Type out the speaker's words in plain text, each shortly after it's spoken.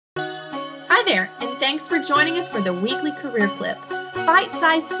Hi there, and thanks for joining us for the weekly career clip.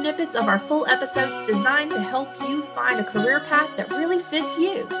 Bite-sized snippets of our full episodes designed to help you find a career path that really fits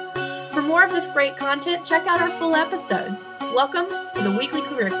you. For more of this great content, check out our full episodes. Welcome to the weekly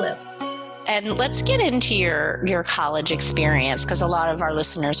career clip. And let's get into your college experience, because a lot of our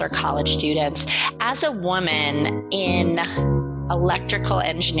listeners are college students. As a woman in electrical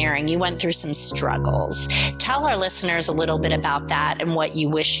engineering, you went through some struggles. Tell our listeners a little bit about that and what you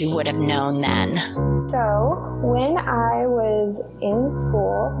wish you would have known then. So when I was in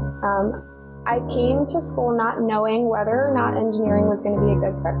school, I came to school not knowing whether or not engineering was going to be a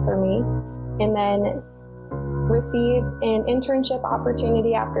good fit for me, and then received an internship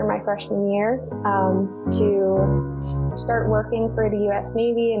opportunity after my freshman year to start working for the U.S.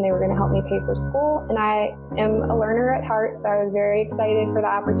 Navy, and they were going to help me pay for school. And I am a learner at heart, so I was very excited for the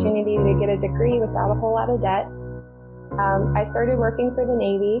opportunity to get a degree without a whole lot of debt. I started working for the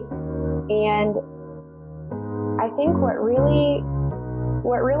Navy, and I think what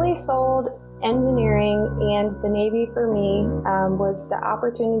really sold engineering and the Navy for me was the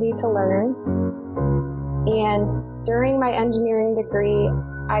opportunity to learn. And during my engineering degree,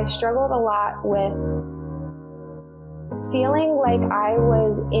 I struggled a lot with feeling like I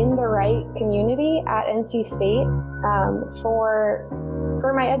was in the right community at NC State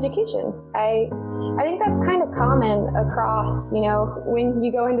for my education. I think that's kind of common across, when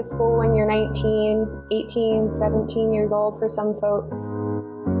you go into school when you're 19, 18, 17 years old for some folks.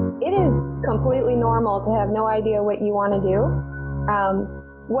 It is completely normal to have no idea what you want to do.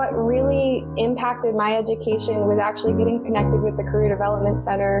 What really impacted my education was actually getting connected with the Career Development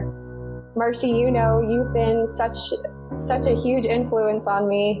Center. Marcy, you've been such a huge influence on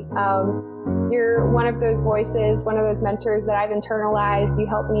me. You're one of those voices, one of those mentors that I've internalized. You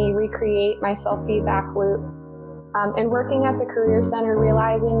helped me recreate my self-feedback loop. And working at the Career Center,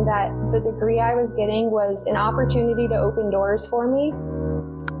 realizing that the degree I was getting was an opportunity to open doors for me.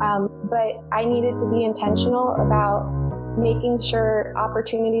 But I needed to be intentional about making sure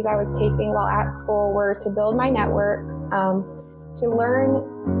opportunities I was taking while at school were to build my network, to learn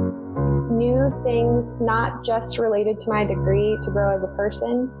new things, not just related to my degree, to grow as a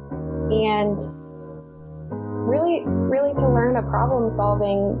person, and really to learn a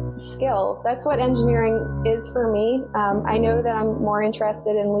problem-solving skill. That's what engineering is for me. I know that I'm more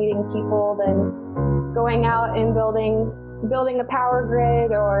interested in leading people than going out and building a power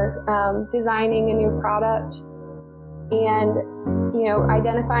grid or designing a new product. And,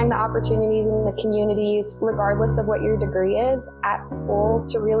 identifying the opportunities in the communities, regardless of what your degree is at school,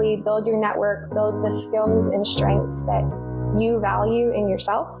 to really build your network, build the skills and strengths that you value in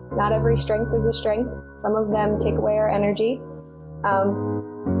yourself. Not every strength is a strength. Some of them take away our energy.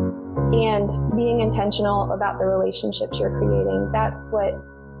 And being intentional about the relationships you're creating. That's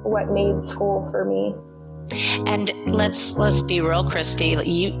what made school for me. And let's be real, Christy.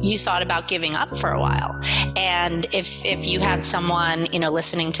 You thought about giving up for a while. And if you had someone,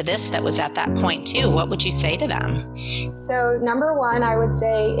 listening to this that was at that point too, what would you say to them? So number one, I would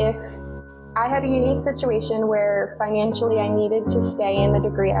say if I had a unique situation where financially I needed to stay in the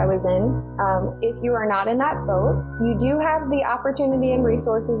degree I was in, if you are not in that boat, you do have the opportunity and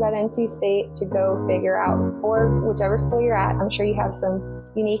resources at NC State to go figure out, or whichever school you're at. I'm sure you have some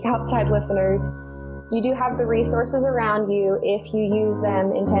unique outside listeners. You do have the resources around you if you use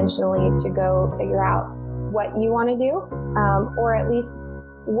them intentionally to go figure out what you want to do, or at least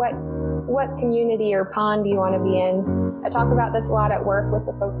what community or pond you want to be in. I talk about this a lot at work with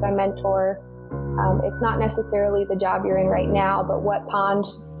the folks I mentor. It's not necessarily the job you're in right now, but what pond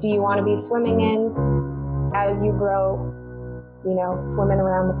do you want to be swimming in as you grow, swimming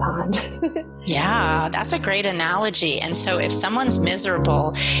around the pond. Yeah, that's a great analogy. And so if someone's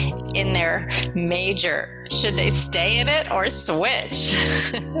miserable in their major, should they stay in it or switch?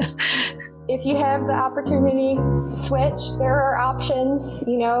 If you have the opportunity, switch. There are options.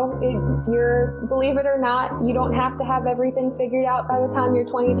 Believe it or not, you don't have to have everything figured out by the time you're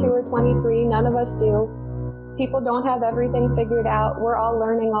 22 or 23. None of us do. People don't have everything figured out. We're all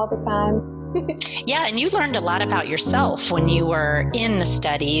learning all the time. Yeah, and you learned a lot about yourself when you were in the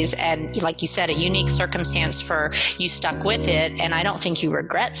studies, and like you said, a unique circumstance for you stuck with it, and I don't think you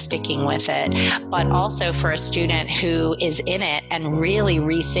regret sticking with it, but also for a student who is in it and really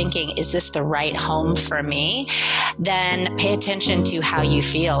rethinking, is this the right home for me? Then pay attention to how you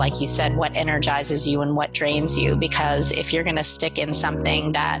feel, like you said, what energizes you and what drains you, because if you're going to stick in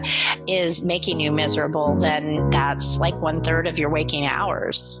something that is making you miserable, then that's like 1/3 of your waking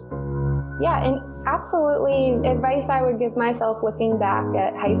hours. Yeah, and absolutely advice I would give myself looking back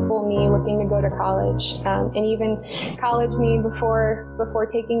at high school me looking to go to college, and even college me before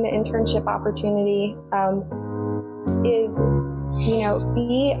taking the internship opportunity, is,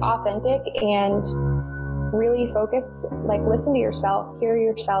 be authentic and really focus, listen to yourself, hear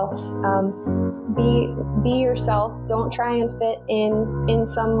yourself, be yourself. Don't try and fit in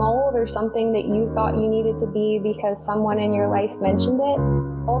some mold or something that you thought you needed to be because someone in your life mentioned it.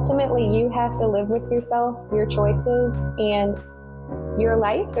 Ultimately, you have to live with yourself, your choices, and your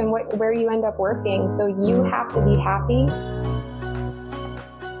life and where you end up working. So you have to be happy